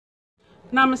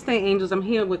Namaste, angels. I'm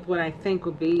here with what I think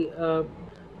will be a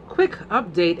quick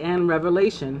update and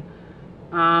revelation.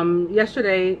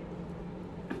 Yesterday,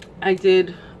 I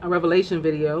did a revelation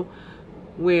video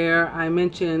where I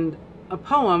mentioned a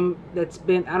poem that's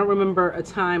been, I don't remember a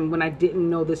time when I didn't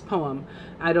know this poem.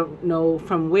 I don't know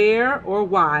from where or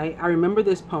why I remember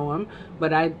this poem,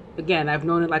 but I've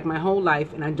known it like my whole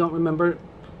life, and I don't remember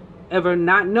ever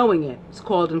not knowing it. It's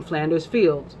called In Flanders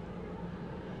Fields.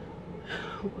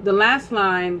 The last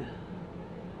line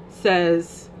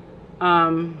says,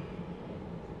 like,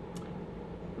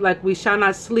 we shall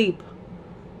not sleep,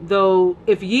 though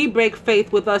if ye break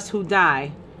faith with us who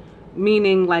die.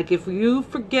 Meaning, like, if you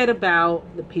forget about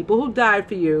the people who died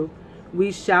for you,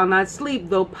 we shall not sleep,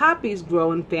 though poppies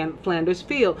grow in Flanders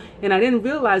Field. And I didn't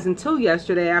realize until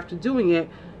yesterday, after doing it,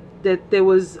 that there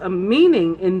was a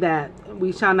meaning in that.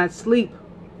 We shall not sleep,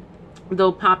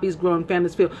 though poppies grow in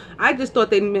Flanders Field. I just thought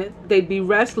they meant they'd be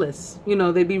restless. You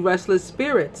know, they'd be restless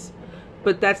spirits.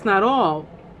 But that's not all.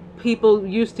 People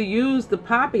used to use the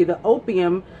poppy, the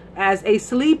opium, as a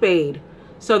sleep aid.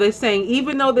 So they're saying,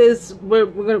 even though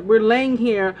we're laying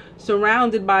here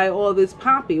surrounded by all this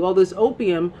poppy, all this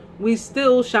opium, we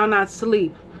still shall not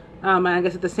sleep. And I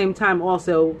guess at the same time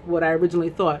also what I originally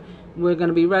thought, we're going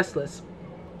to be restless.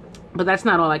 But that's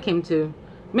not all I came to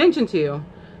mention to you.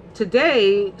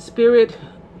 Today, Spirit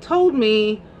told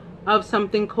me of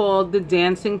something called the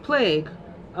Dancing Plague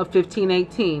of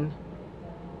 1518,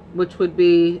 which would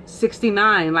be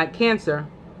 69, like Cancer,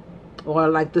 or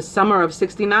like the summer of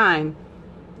 69,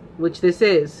 which this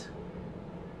is,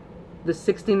 the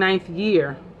 69th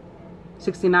year,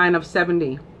 69 of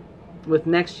 70, with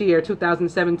next year,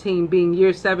 2017, being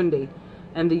year 70,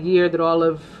 and the year that all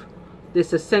of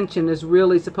this ascension is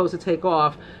really supposed to take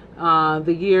off.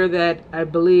 The year that I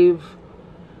believe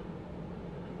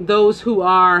those who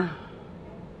are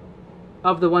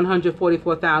of the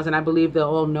 144,000, I believe they'll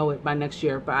all know it by next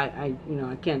year, but I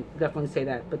can't definitely say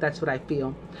that, but that's what I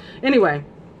feel. Anyway,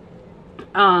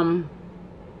 I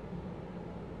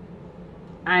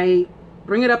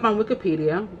bring it up on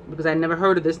Wikipedia because I never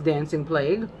heard of this dancing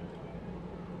plague.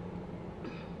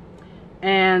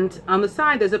 And on the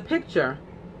side there's a picture,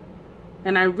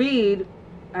 and I read,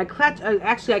 I catch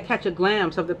a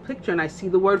glance of the picture and I see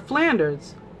the word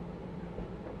Flanders,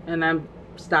 and I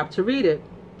stop to read it.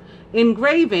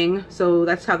 Engraving, so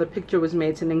that's how the picture was made.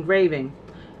 It's an engraving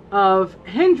of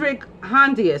Hendrik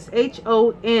Hondius,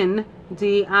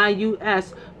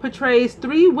 Hondius, portrays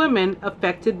 3 women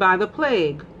affected by the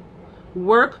plague.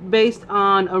 Work based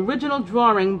on original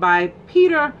drawing by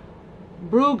Peter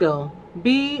Bruegel,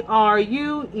 Brueghel,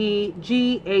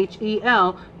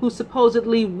 who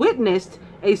supposedly witnessed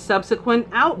a subsequent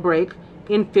outbreak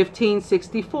in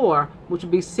 1564, which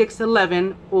would be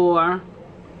 6/11, or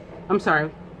I'm sorry,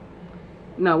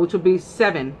 no, which would be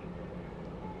 7.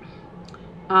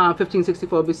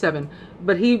 1564 would be 7.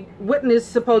 But he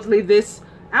witnessed supposedly this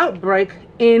outbreak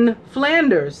in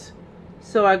Flanders.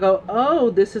 So I go, oh,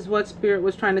 this is what Spirit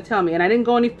was trying to tell me. And I didn't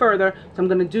go any further, so I'm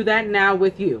going to do that now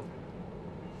with you.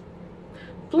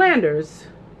 Flanders,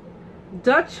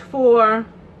 Dutch for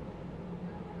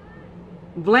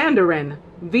Vlaanderen,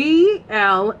 Vlaanderen,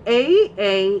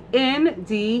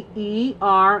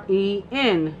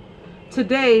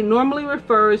 today normally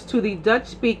refers to the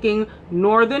Dutch-speaking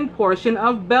northern portion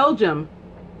of Belgium.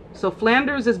 So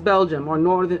Flanders is Belgium, or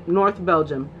North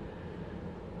Belgium.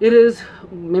 It is,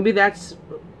 maybe that's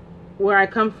where I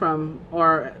come from,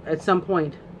 or at some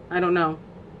point. I don't know.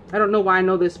 I don't know why I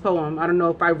know this poem. I don't know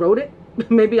if I wrote it.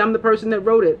 Maybe I'm the person that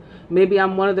wrote it. Maybe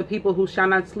I'm one of the people who shall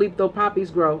not sleep though poppies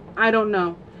grow. I don't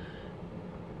know.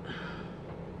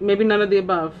 Maybe none of the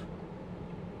above.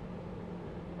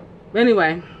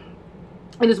 Anyway,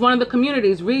 it is one of the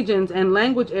communities, regions, and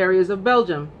language areas of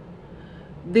Belgium.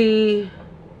 The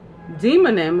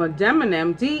demonym, or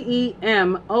demonym,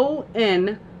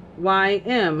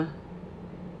 Demonym,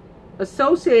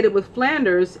 associated with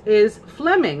Flanders is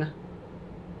Fleming.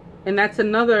 And that's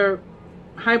another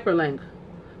hyperlink.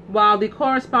 While the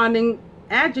corresponding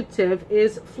adjective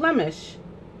is Flemish.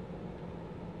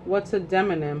 What's a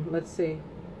demonym? Let's see.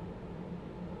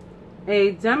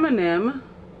 A demonym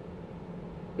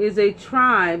is a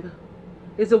tribe,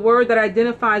 is a word that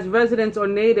identifies residents or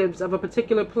natives of a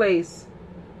particular place,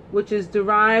 which is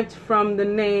derived from the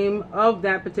name of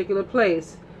that particular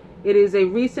place. It is a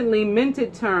recently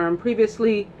minted term,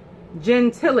 previously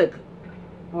gentilic,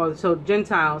 or so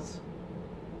Gentiles.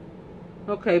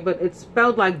 Okay, but it's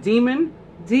spelled like demon,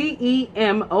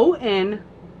 Demonym.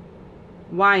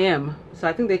 So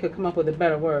I think they could come up with a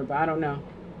better word, but I don't know.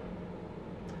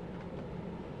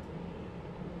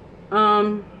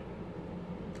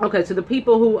 Okay, so the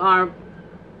people who are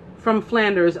from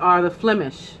Flanders are the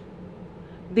Flemish.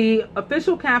 The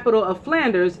official capital of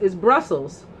Flanders is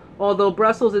Brussels, although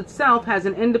Brussels itself has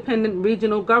an independent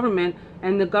regional government,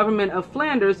 and the government of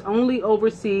Flanders only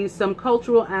oversees some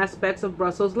cultural aspects of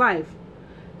Brussels life.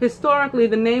 Historically,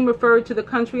 the name referred to the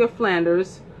country of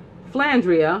Flanders,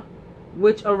 Flandria,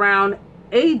 which around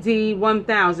AD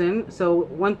 1000, so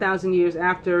 1000 years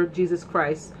after Jesus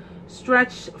Christ,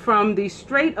 stretched from the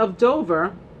Strait of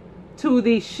Dover to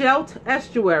the Scheldt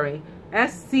Estuary,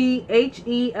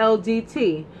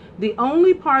 Scheldt. The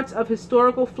only parts of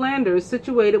historical Flanders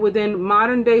situated within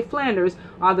modern-day Flanders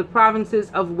are the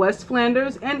provinces of West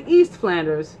Flanders and East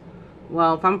Flanders.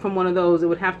 Well, if I'm from one of those, it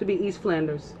would have to be East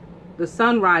Flanders. The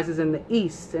sun rises in the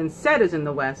east and sets in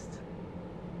the west,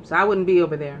 so I wouldn't be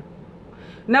over there.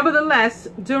 Nevertheless,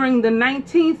 during the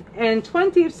 19th and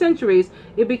 20th centuries,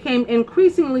 it became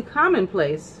increasingly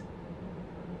commonplace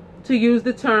to use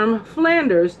the term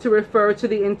Flanders to refer to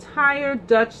the entire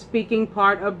Dutch-speaking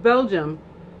part of Belgium,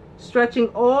 stretching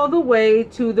all the way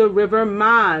to the river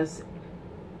Maas,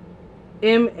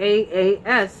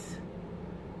 M-A-A-S.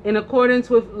 In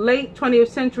accordance with late 20th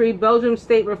century Belgian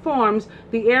state reforms,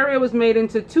 the area was made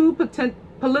into two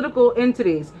political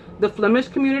entities, the Flemish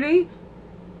community,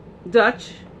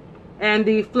 Dutch, and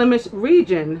the Flemish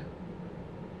region.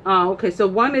 Okay, so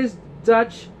one is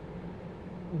Dutch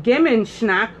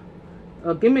Gemeenschap,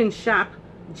 Gemeenschap,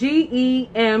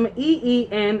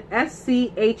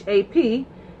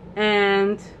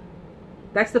 and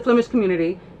that's the Flemish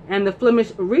community. And the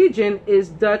Flemish region is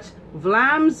Dutch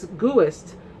Vlaams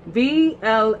Gewest,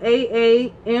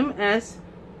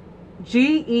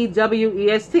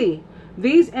 VLAAMSGEWEST.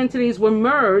 These entities were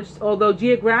merged, although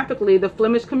geographically the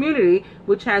Flemish community,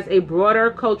 which has a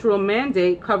broader cultural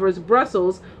mandate, covers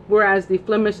Brussels, whereas the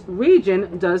Flemish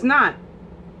region does not.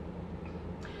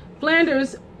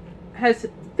 Flanders has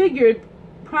figured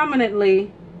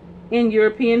prominently in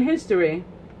European history.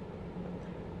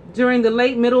 During the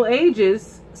late Middle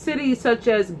Ages, cities such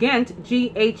as Ghent,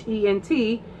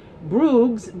 G-H-E-N-T,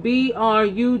 Bruges,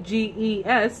 B-R-U-G-E-S,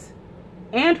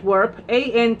 Antwerp,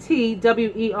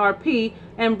 A-N-T-W-E-R-P,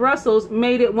 and Brussels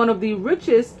made it one of the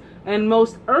richest and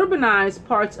most urbanized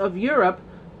parts of Europe.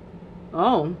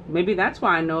 Oh, maybe that's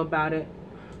why I know about it.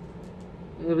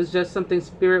 It was just something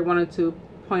Spirit wanted to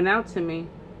point out to me,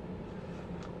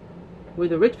 where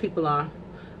the rich people are.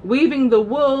 Weaving the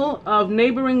wool of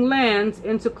neighboring lands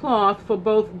into cloth for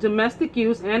both domestic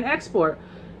use and export.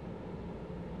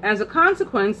 As a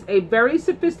consequence, a very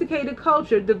sophisticated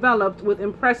culture developed with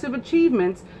impressive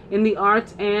achievements in the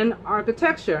arts and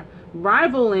architecture,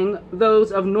 rivaling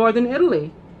those of northern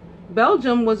Italy.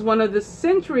 Belgium was one of the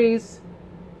centers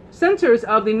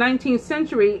of the 19th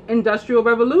century Industrial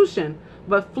Revolution,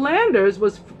 but Flanders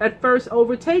was at first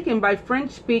overtaken by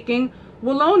French-speaking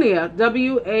Wallonia,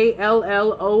 W-A-L-L-O-N-I-A,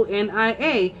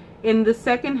 in the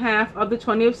second half of the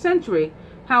 20th century.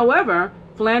 However,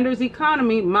 Flanders'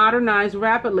 economy modernized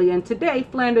rapidly, and today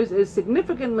Flanders is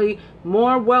significantly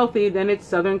more wealthy than its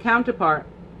southern counterpart.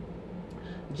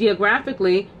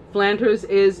 Geographically, Flanders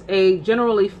is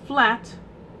generally flat,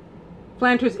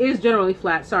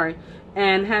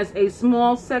 and has a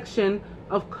small section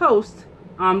of coast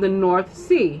on the North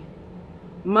Sea.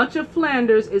 Much of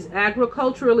Flanders is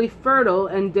agriculturally fertile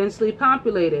and densely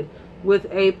populated, with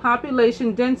a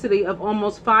population density of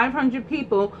almost 500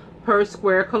 people per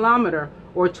square kilometer,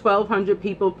 or 1,200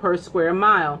 people per square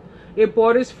mile. It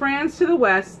borders France to the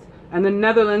west and the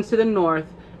Netherlands to the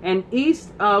north, and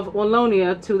east of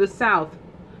Wallonia to the south.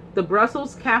 The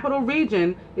Brussels capital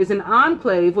region is an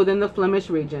enclave within the Flemish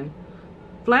region.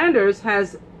 Flanders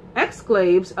has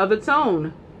exclaves of its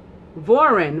own.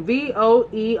 Voeren,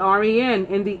 V-O-E-R-E-N,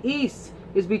 in the east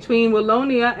is between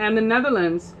Wallonia and the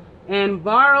Netherlands, and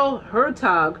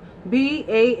Barle-Hertog,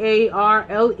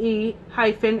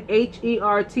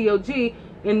 B-A-A-R-L-E-H-E-R-T-O-G,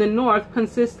 in the north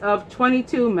consists of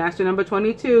 22, master number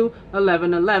 22,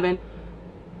 1111,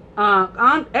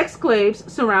 exclaves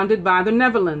surrounded by the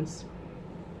Netherlands.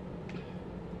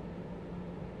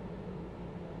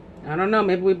 I don't know,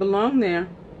 maybe we belong there.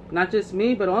 Not just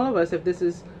me, but all of us, if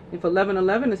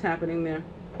 1111 is happening there.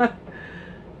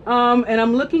 And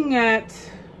I'm looking at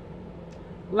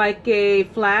like a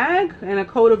flag and a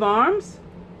coat of arms,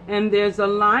 and there's a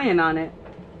lion on it.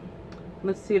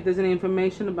 Let's see if there's any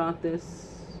information about this.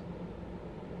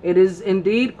 It is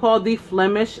indeed called the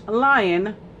Flemish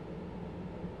lion.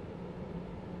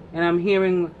 And I'm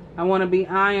hearing, I want to be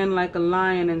iron like a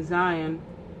lion in Zion.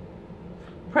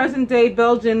 Present-day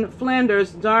Belgian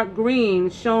Flanders, dark green,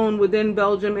 shown within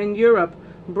Belgium and Europe.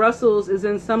 Brussels is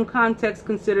in some contexts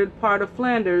considered part of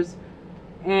Flanders,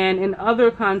 and in other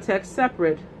contexts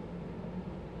separate.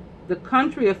 The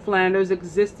country of Flanders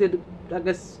existed, I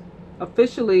guess,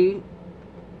 officially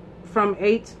from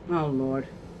oh Lord,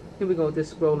 here we go with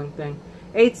this scrolling thing,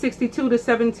 862 to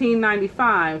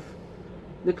 1795.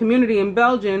 The community in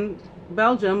Belgium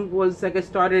was, I guess,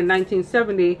 started in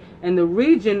 1970, and the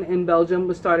region in Belgium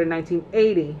was started in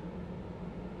 1980.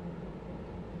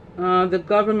 The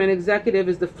government executive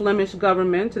is the Flemish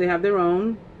government, so they have their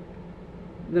own.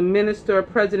 The minister or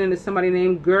president is somebody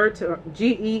named Geert, or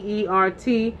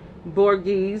Geert,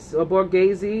 Borghese, or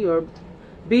Borghese, or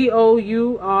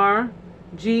Bourgeois,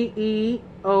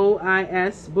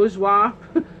 bourgeois.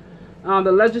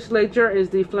 The legislature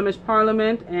is the Flemish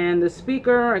parliament, and the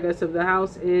speaker, I guess, of the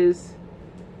house is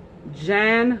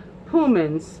Jan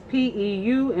Peumans,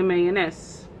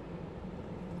 Peumans.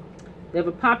 They have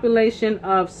a population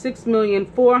of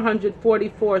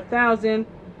 6,444,000.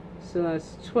 So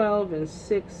that's 12 and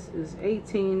 6 is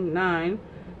 18, 9.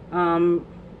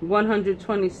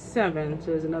 127. So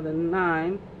there's another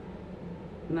 9.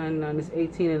 9 is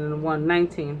 18, and then 1,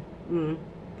 19.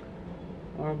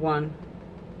 Or 1.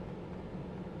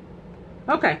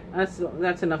 Okay,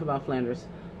 that's enough about Flanders.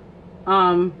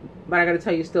 But I got to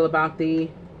tell you still about the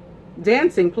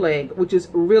dancing plague, which is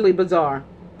really bizarre.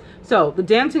 So, the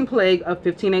dancing plague of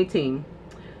 1518.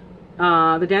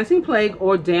 The dancing plague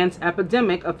or dance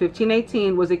epidemic of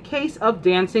 1518 was a case of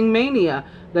dancing mania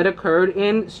that occurred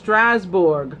in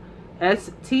Strasbourg,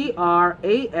 Strasbourg,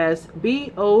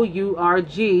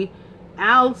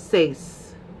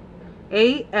 Alsace,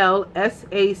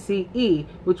 Alsace,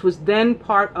 which was then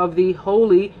part of the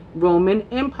Holy Roman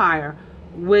Empire,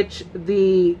 which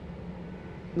the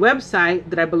website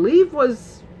that I believe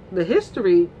was the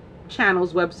History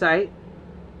Channel's website,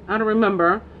 I don't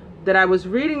remember, that I was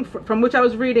reading from which I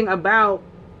was reading about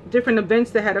different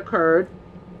events that had occurred.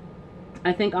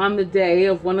 I think on the day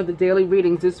of one of the daily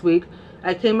readings this week,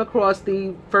 I came across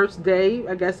the first day,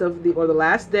 I guess, of the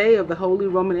last day of the Holy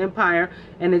Roman Empire,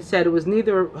 and it said it was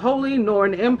neither holy nor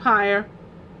an empire.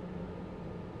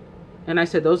 And I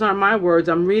said, those aren't my words,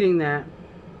 I'm reading that.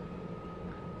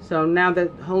 So now that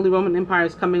Holy Roman Empire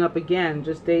is coming up again,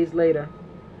 just days later.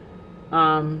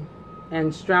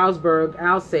 And Strasbourg,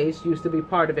 Alsace used to be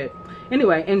part of it.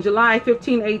 Anyway, in July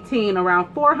 1518,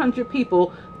 around 400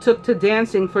 people took to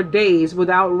dancing for days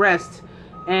without rest.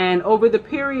 And over the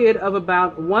period of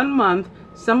about 1 month,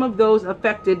 some of those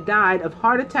affected died of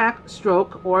heart attack,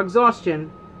 stroke, or exhaustion.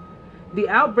 The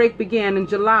outbreak began in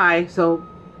July, so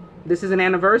this is an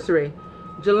anniversary.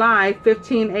 July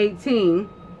 1518,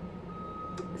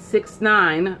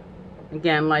 6/9,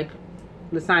 again, like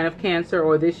the sign of Cancer,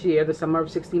 or this year, the summer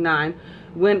of 69,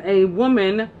 when a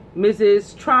woman,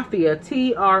 Mrs. Troffea,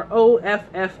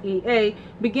 Troffea,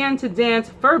 began to dance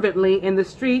fervently in the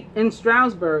street in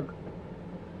Strasbourg.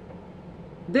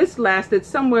 This lasted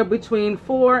somewhere between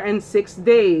 4 and 6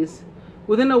 days.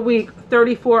 Within a week,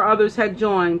 34 others had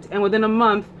joined, and within a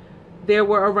month, there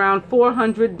were around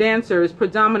 400 dancers,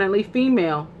 predominantly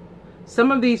female. Some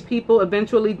of these people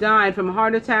eventually died from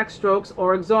heart attacks, strokes,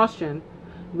 or exhaustion.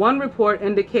 One report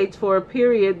indicates for a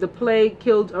period the plague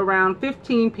killed around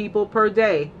 15 people per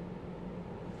day.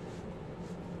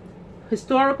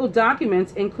 Historical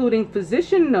documents, including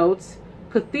physician notes,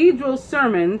 cathedral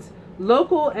sermons,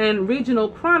 local and regional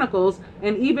chronicles,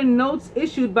 and even notes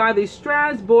issued by the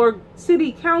Strasbourg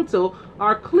City Council,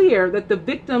 are clear that the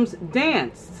victims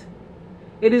danced.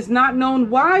 It is not known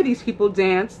why these people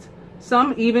danced,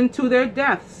 some even to their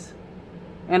deaths.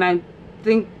 And I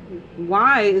think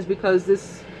why is because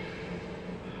this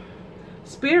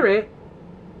spirit,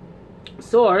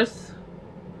 source,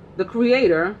 the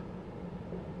creator,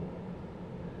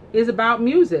 is about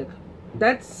music.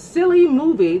 That silly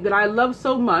movie that I love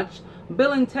so much,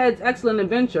 Bill and Ted's Excellent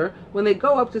Adventure, when they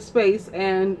go up to space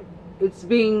and it's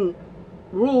being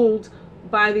ruled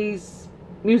by these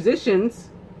musicians,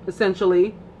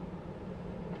 essentially,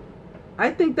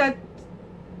 I think that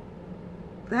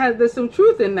there's some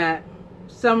truth in that,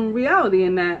 some reality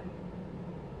in that.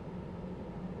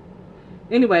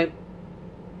 Anyway,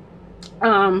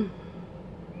 so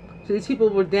these people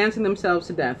were dancing themselves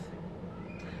to death,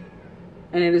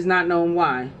 and it is not known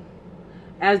why.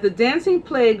 As the dancing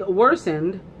plague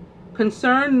worsened,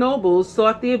 concerned nobles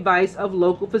sought the advice of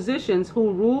local physicians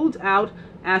who ruled out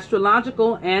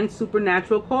astrological and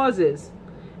supernatural causes,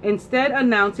 instead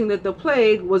announcing that the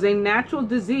plague was a natural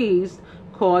disease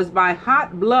caused by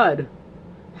hot blood.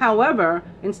 However,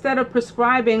 instead of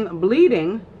prescribing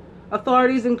bleeding,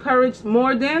 authorities encouraged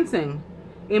more dancing,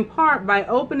 in part by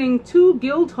opening 2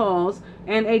 guild halls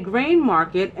and a grain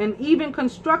market, and even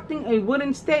constructing a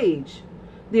wooden stage.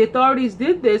 The authorities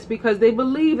did this because they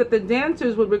believed that the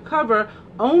dancers would recover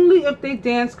only if they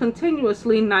dance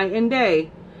continuously night and day.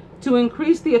 To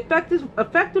increase the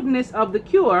effectiveness of the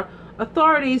cure,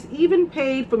 authorities even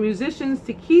paid for musicians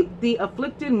to keep the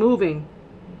afflicted moving.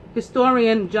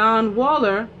 Historian John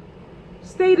Waller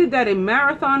stated that a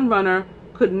marathon runner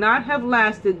could not have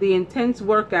lasted the intense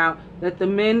workout that the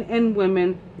men and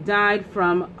women died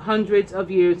from hundreds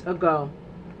of years ago.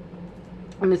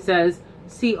 And it says,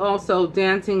 see also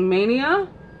Dancing Mania,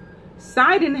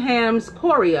 Sydenham's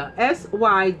Chorea, Sydenham''S,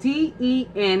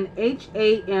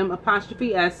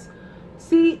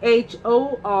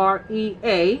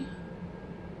 Chorea,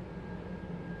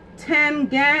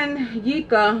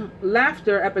 Tanganyika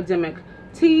Laughter Epidemic,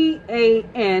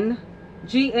 Tanganyika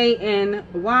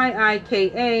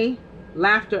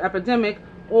Laughter Epidemic,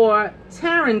 or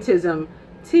Tarantism,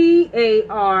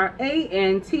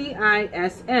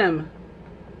 Tarantism.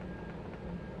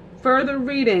 Further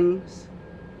readings,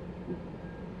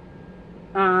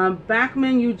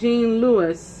 Bachman Eugene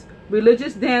Lewis,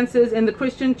 Religious Dances in the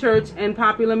Christian Church and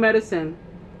Popular Medicine.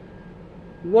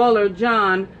 Waller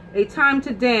John, A Time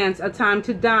to Dance, A Time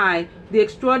to Die, The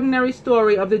Extraordinary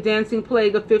Story of the Dancing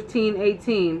Plague of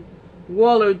 1518.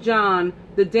 Waller John,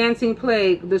 The Dancing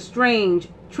Plague, The Strange,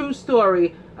 True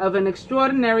Story of an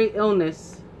Extraordinary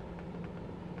Illness.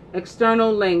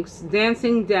 External links,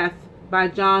 Dancing Death by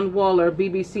John Waller,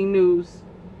 BBC News,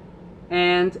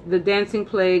 and The Dancing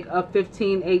Plague of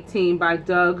 1518 by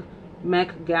Doug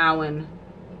McGowan.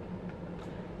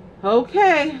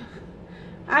 Okay,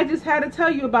 I just had to tell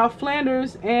you about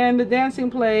Flanders and the Dancing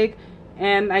Plague,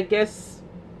 and I guess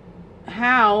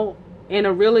how, in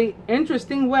a really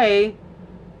interesting way,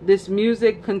 this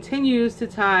music continues to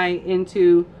tie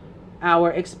into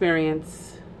our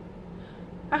experience.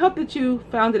 I hope that you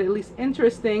found it at least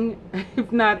interesting,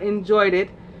 if not enjoyed it.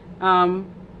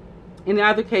 In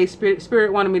either case,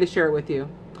 Spirit wanted me to share it with you.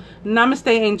 Namaste,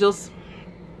 angels.